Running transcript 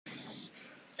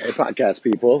Hey, podcast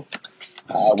people,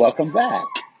 welcome back.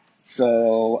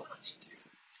 So,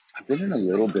 I've been in a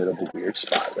little bit of a weird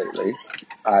spot lately.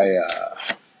 I've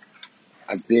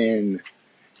been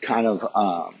kind of,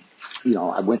 I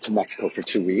went to Mexico for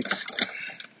 2 weeks.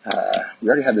 We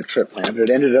already had the trip planned, but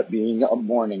it ended up being a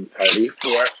morning party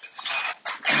for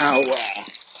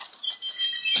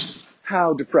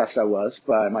how depressed I was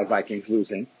by my Vikings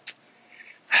losing.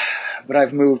 But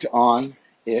I've moved on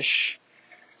ish,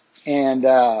 and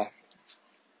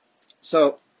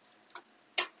so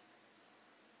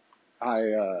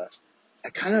I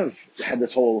kind of had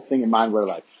this whole thing in mind where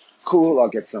like, cool, I'll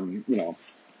get some,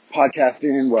 podcast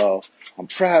in while I'm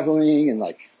traveling and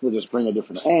like, we'll just bring a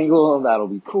different angle. That'll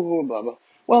be cool, blah, blah.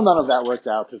 Well, none of that worked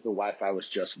out because the Wi-Fi was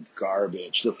just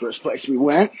garbage the first place we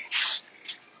went.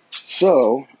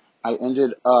 So I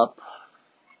ended up,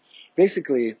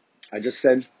 basically, I just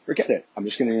said, forget it. I'm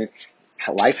just going to,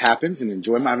 life happens and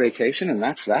enjoy my vacation, and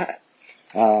that's that.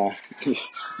 Uh,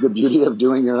 the beauty of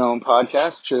doing your own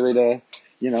podcast, truly to,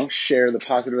 share the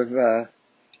positive,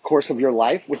 course of your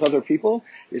life with other people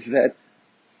is that,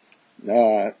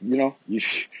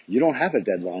 you don't have a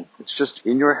deadline. It's just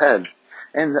in your head.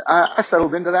 And I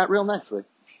settled into that real nicely.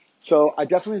 So I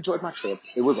definitely enjoyed my trip.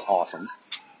 It was awesome.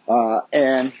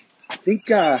 And I think,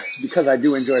 because I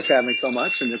do enjoy traveling so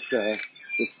much and this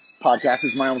podcast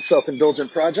is my own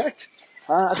self-indulgent project,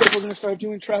 I think we're going to start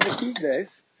doing Travel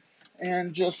Tuesdays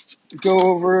and just go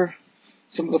over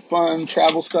some of the fun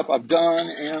travel stuff I've done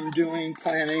and I'm doing,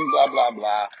 planning, blah, blah,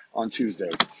 blah on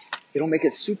Tuesdays. It'll make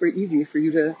it super easy for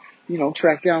you to,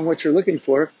 track down what you're looking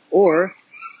for. Or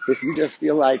if you just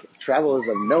feel like travel is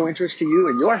of no interest to you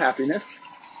and your happiness,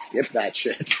 skip that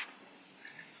shit.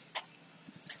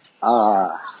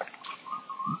 My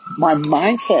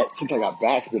mindset since I got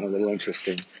back has been a little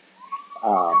interesting.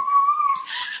 Um,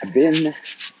 I've been,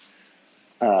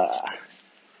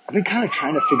 I've been kind of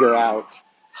trying to figure out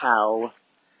how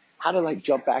to like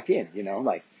jump back in,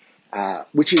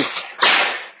 which is,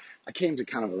 I came to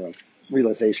kind of a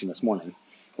realization this morning.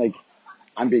 Like,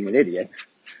 I'm being an idiot.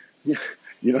 You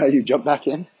know how you jump back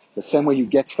in? The same way you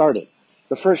get started.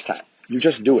 The first time. You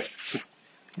just do it.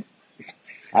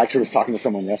 I actually was talking to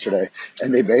someone yesterday,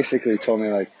 and they basically told me,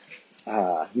 like,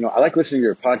 I like listening to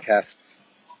your podcast.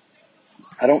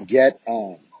 I don't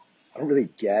really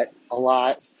get a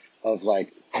lot of,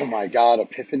 like, oh my God,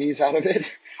 epiphanies out of it.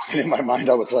 And in my mind,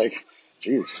 I was like,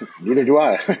 geez, neither do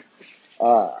I.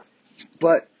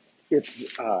 But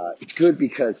it's good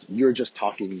because you're just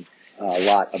talking a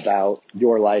lot about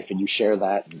your life and you share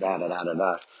that and da da da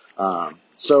da da.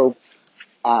 So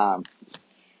I'm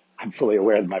fully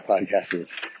aware that my podcast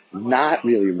is not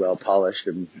really well polished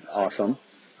and awesome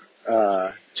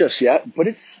just yet, but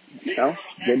it's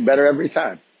getting better every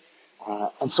time,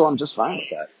 and so I'm just fine with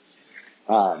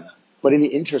that. But in the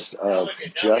interest of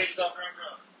just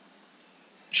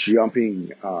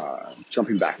jumping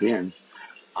back in.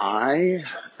 I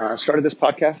started this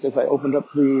podcast as I opened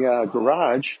up the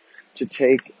garage to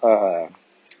take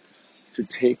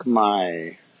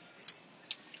my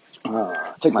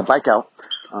bike out.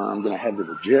 I'm gonna head to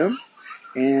the gym,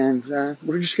 and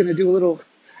we're just gonna do a little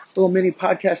mini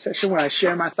podcast session where I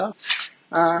share my thoughts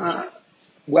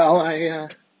while I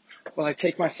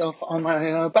take myself on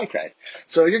my bike ride.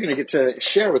 So you're gonna get to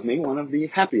share with me one of the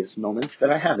happiest moments that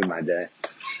I have in my day.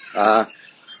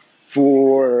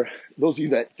 For those of you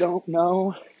that don't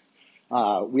know,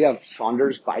 we have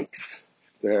Saunders bikes.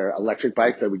 They're electric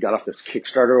bikes that we got off this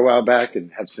Kickstarter a while back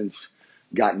and have since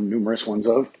gotten numerous ones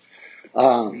of.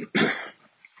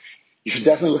 You should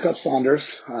definitely look up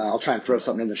Saunders. I'll try and throw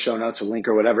something in the show notes, a link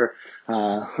or whatever.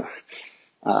 They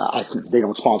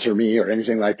don't sponsor me or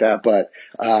anything like that, but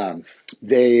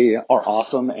they are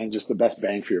awesome and just the best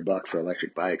bang for your buck for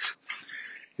electric bikes.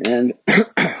 And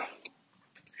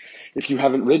if you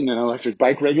haven't ridden an electric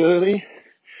bike regularly,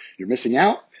 you're missing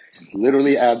out. It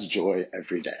literally adds joy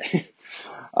every day.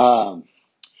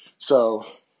 So,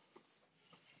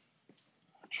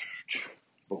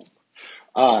 boom.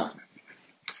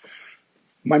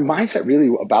 My mindset really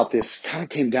about this kind of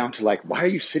came down to like, why are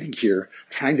you sitting here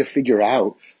trying to figure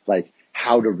out like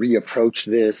how to reapproach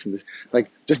this? And this?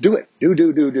 Like, just do it.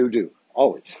 Do.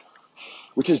 Always.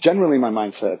 Which is generally my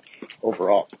mindset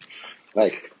overall.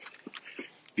 Like,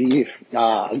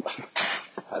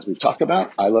 as we've talked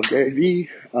about, I love Gary Vee.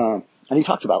 And he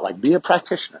talks about like, be a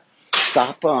practitioner.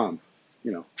 Stop,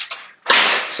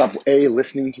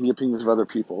 listening to the opinions of other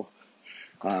people.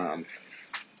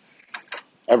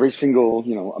 Every single,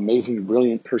 amazing,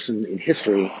 brilliant person in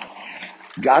history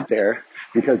got there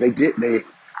because they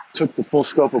took the full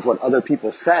scope of what other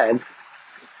people said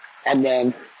and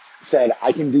then said,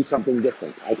 I can do something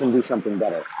different. I can do something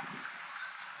better.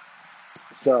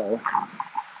 So,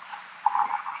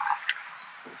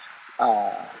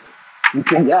 uh, you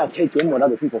can, yeah, take in what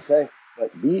other people say,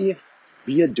 but be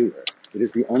a doer. It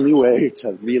is the only way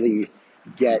to really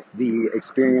get the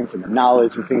experience and the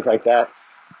knowledge and things like that,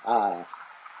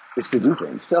 is to do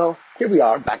things. So here we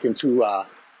are back into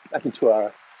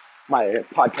my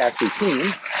podcast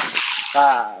routine.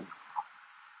 Uh,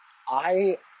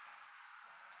 I,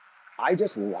 I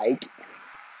just like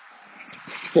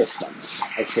systems,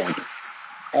 I think.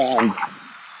 And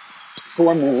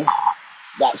for me,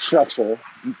 that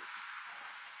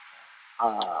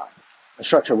uh,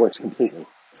 structure works completely.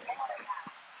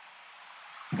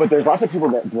 But there's lots of people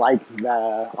that like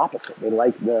the opposite. They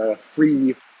like the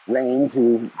free reign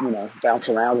to, bounce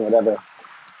around and whatever.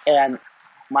 And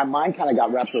my mind kind of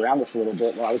got wrapped around this a little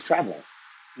bit while I was traveling.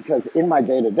 Because in my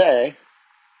day to day,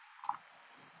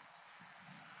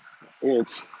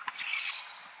 it's,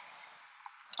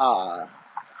 uh,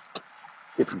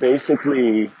 it's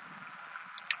basically,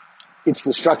 it's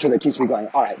the structure that keeps me going,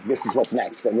 all right, this is what's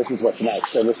next, and this is what's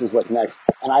next, and this is what's next.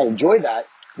 And I enjoy that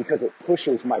because it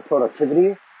pushes my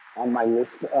productivity on my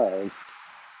list of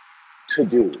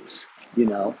to-dos, you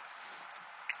know?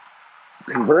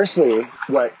 Conversely,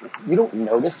 what you don't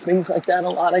notice things like that a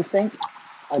lot, I think,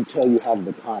 until you have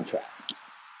the contrast.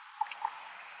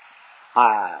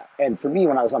 And for me,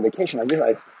 when I was on vacation, I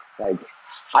realized, like,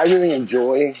 I really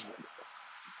enjoy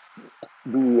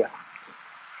the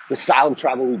the style of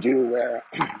travel we do, where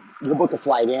you book a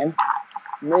flight in,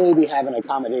 maybe have an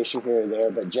accommodation here or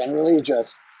there, but generally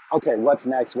just, okay, what's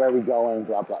next? Where are we going?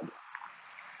 Blah blah blah.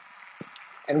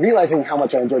 And realizing how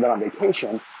much I enjoyed that on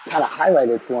vacation kind of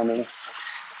highlighted for me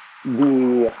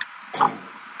the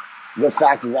the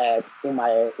fact that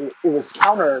it was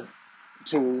counter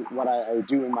to what I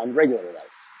do in my regular life.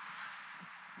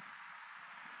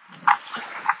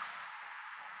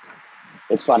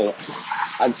 It's funny.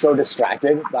 I'm so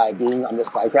distracted by being on this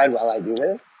bike ride while I do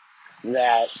this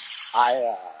that I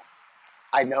uh,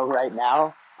 I know right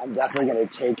now I'm definitely going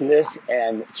to take this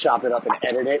and chop it up and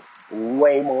edit it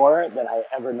way more than I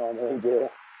ever normally do.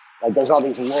 Like there's all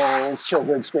these lulls,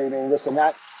 children screaming, this and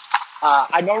that.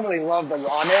 I normally love the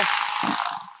rawness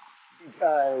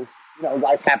because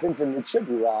life happens and it should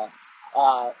be raw.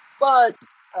 But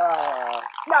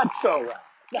not so raw.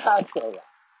 Not so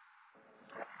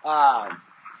raw.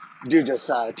 Dude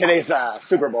today's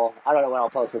Super Bowl. I don't know when I'll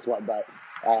post this one, but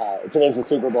today's the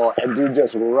Super Bowl, and dude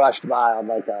just rushed by on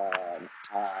like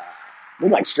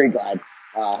looked like Street Glide,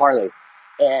 Harley,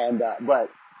 and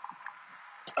but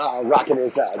rocking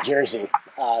his jersey,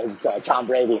 his Tom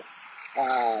Brady.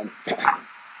 Um,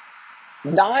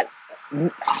 not,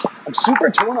 I'm super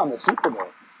torn on the Super Bowl.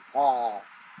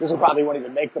 This will probably won't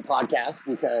even make the podcast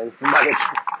because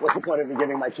what's the point of me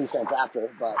giving my 2 cents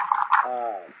after? But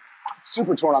uh,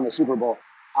 super torn on the Super Bowl.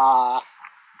 Uh,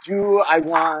 do I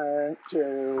want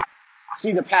to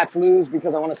see the Pats lose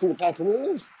because I want to see the Pats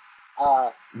lose?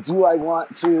 Do I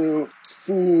want to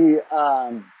see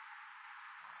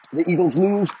the Eagles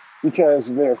lose because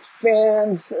their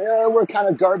fans were kind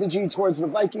of garbagey towards the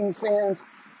Vikings fans?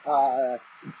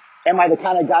 Am I the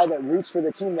kind of guy that roots for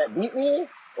the team that beat me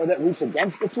or that roots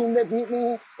against the team that beat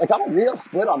me? Like I'm a real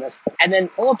split on this. And then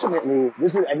ultimately,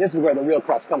 this is where the real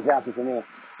crux comes down to for me.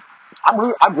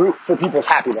 I root for people's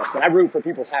happiness, and I root for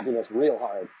people's happiness real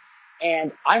hard.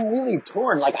 And I'm really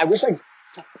torn. Like,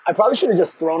 I probably should have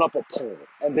just thrown up a poll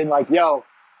and been like, yo,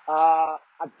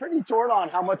 I'm pretty torn on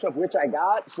how much of which I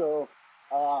got. So,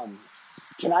 um,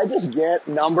 can I just get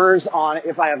numbers on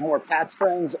if I have more Pats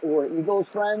friends or Eagles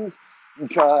friends?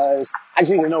 Because I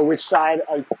just need to know which side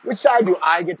do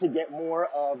I get to get more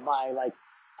of my like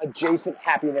adjacent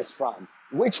happiness from?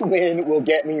 Which win will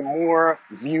get me more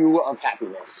view of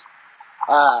happiness?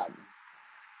 Um,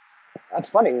 that's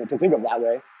funny to think of that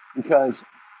way because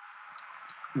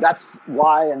that's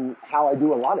why and how I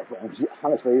do a lot of things.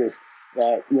 Honestly, is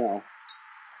that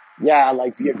yeah,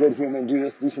 like be a good human, do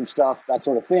this, do some stuff, that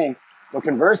sort of thing. But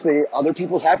conversely, other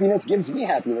people's happiness gives me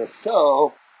happiness.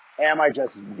 So, am I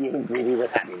just being greedy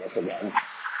with happiness again?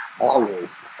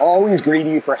 Always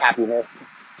greedy for happiness.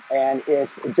 And if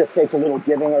it just takes a little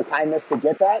giving or kindness to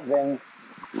get that, then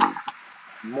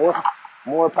more,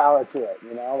 more power to it.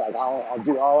 Like I'll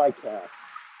do all I can.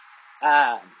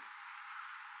 Uh,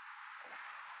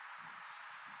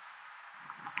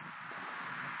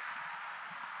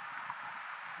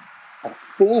 I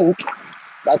think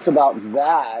that's about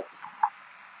that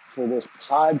for this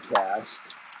podcast.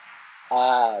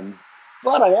 Um,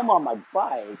 but I am on my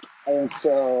bike, and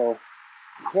so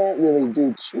can't really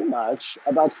do too much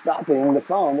about stopping the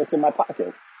phone that's in my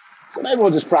pocket. So maybe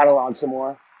we'll just prattle on some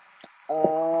more.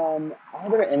 Are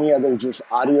there any other just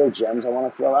audio gems I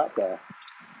want to throw out there?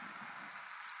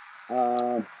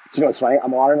 It's funny.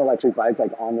 I'm on an electric bike,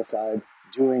 like on the side,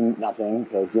 doing nothing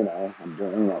because, I'm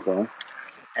doing nothing.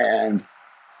 And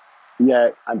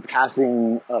yet I'm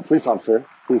passing a police officer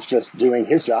who's just doing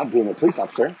his job, being a police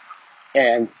officer.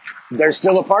 And there's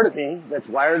still a part of me that's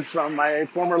wired from my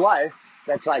former life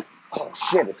that's like, oh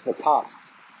shit, it's the cops.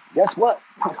 Guess what?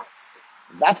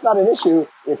 That's not an issue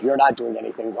if you're not doing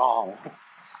anything wrong.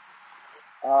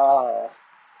 Uh,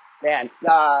 man,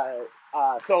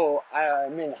 so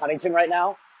I'm in Huntington right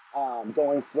now,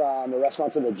 going from the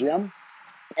restaurant to the gym.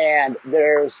 And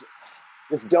there's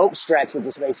this dope stretch that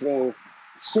just makes me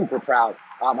super proud.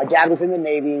 My dad was in the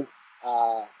Navy,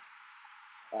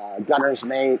 gunner's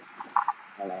mate,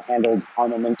 handled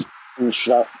armament and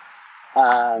stuff.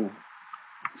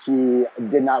 He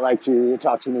did not like to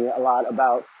talk to me a lot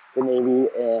about the Navy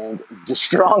and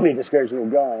strongly discouraged me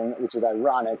going, which is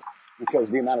ironic because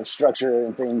the amount of structure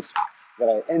and things that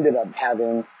I ended up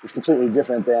having is completely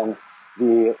different than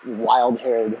the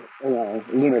wild-haired,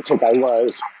 lunatic I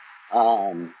was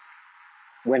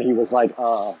when he was like,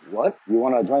 what? You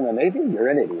want to join the Navy? You're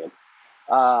an idiot.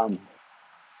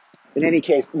 In any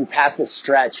case, you pass this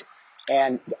stretch,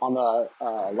 and on the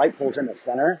light poles in the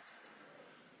center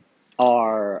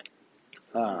are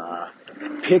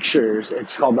pictures.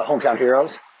 It's called the Hometown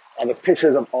Heroes, and it's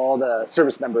pictures of all the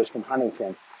service members from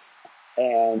Huntington.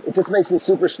 And it just makes me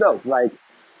super stoked. Like,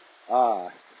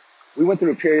 we went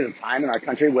through a period of time in our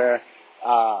country where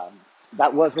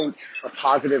that wasn't a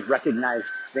positive,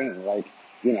 recognized thing. Like,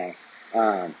 you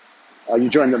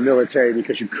joined the military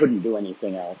because you couldn't do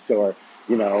anything else, or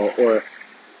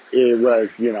it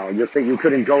was, you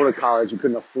couldn't go to college, you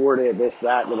couldn't afford it, this,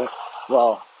 that.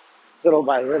 Well, little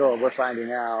by little, we're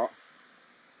finding out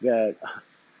that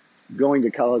going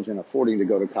to college and affording to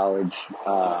go to college,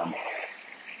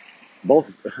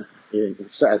 both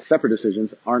as separate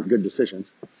decisions, aren't good decisions.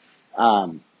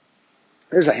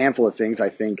 There's a handful of things I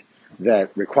think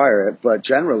that require it, but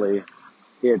generally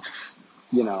it's,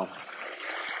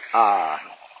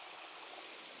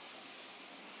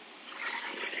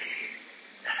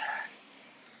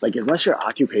 like unless your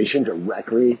occupation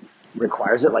directly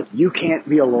requires it, like you can't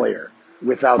be a lawyer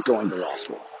without going to law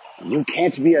school. You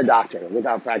can't be a doctor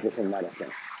without practicing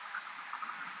medicine.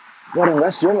 But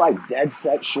unless you're like dead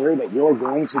set sure that you're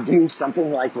going to do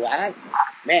something like that,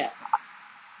 man,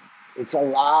 it's a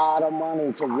lot of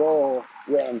money to roll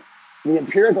when the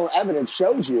empirical evidence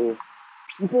shows you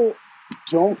people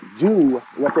don't do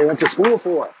what they went to school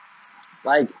for.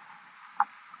 Like,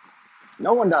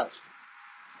 no one does.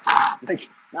 Like,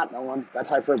 not no one. That's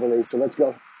hyperbole. So let's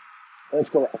go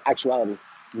actuality.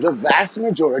 The vast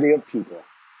majority of people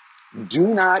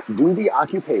do not do the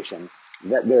occupation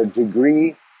that their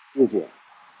degree is in.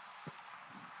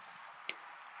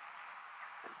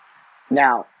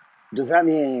 Now, does that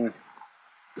mean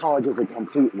college is a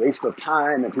complete waste of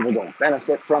time and people don't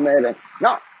benefit from it? And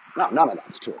no, none of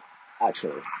that's true,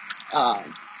 actually.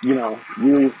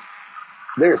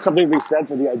 There's something to be said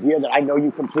for the idea that I know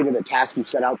you completed a task you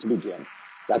set out to begin.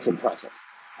 That's impressive.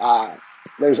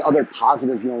 There's other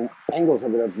positive, angles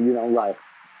of it, like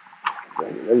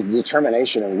there's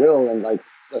determination and will and like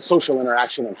the social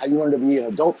interaction and how you learn to be an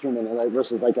adult human and like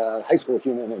versus like a high school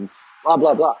human and blah,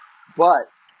 blah, blah. But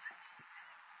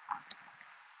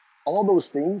all those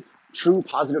things, true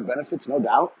positive benefits, no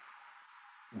doubt,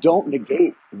 don't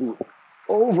negate the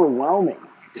overwhelming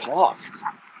cost,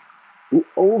 the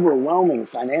overwhelming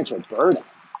financial burden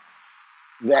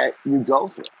that you go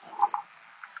through.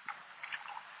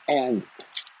 And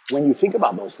when you think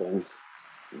about those things,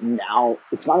 now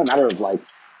it's not a matter of like,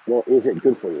 well, is it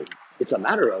good for you? It's a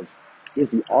matter of, is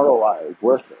the ROI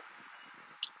worth it?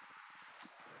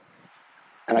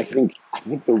 And I think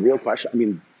the real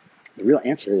question, the real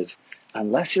answer is,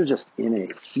 unless you're just in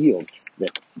a field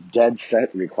that dead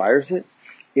set requires it,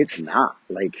 it's not.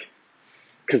 Like,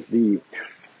 because the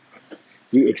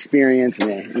experience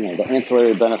and the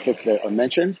ancillary benefits that are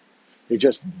mentioned, they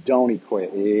just don't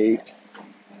equate.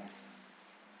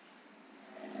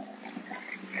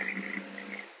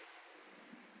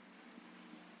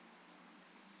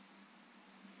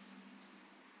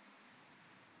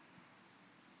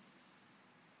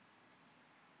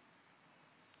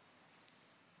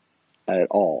 At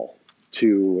all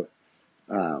to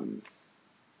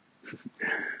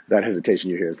that hesitation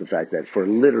you hear is the fact that for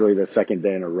literally the second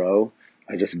day in a row,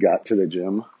 I just got to the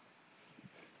gym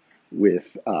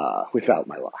without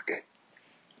my lock.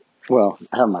 Well,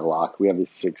 I have my lock. We have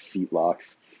these 6-seat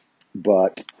locks,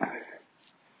 but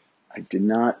I did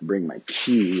not bring my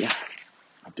key.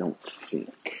 I don't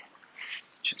think.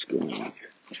 which is going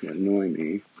to annoy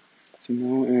me to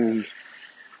no end.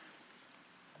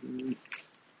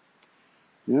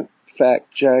 Yep,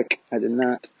 fact check. I did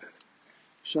not.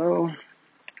 So,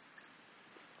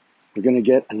 we're going to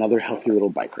get another healthy little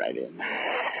bike ride in.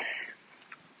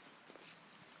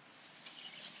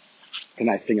 The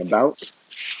nice thing about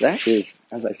that is,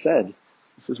 as I said,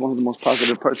 this is one of the most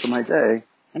positive parts of my day,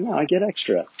 and now I get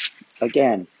extra.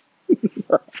 Again.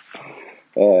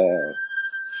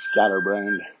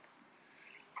 Scatterbrained.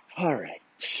 Alright.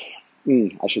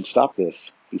 I should stop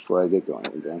this before I get going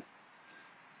again.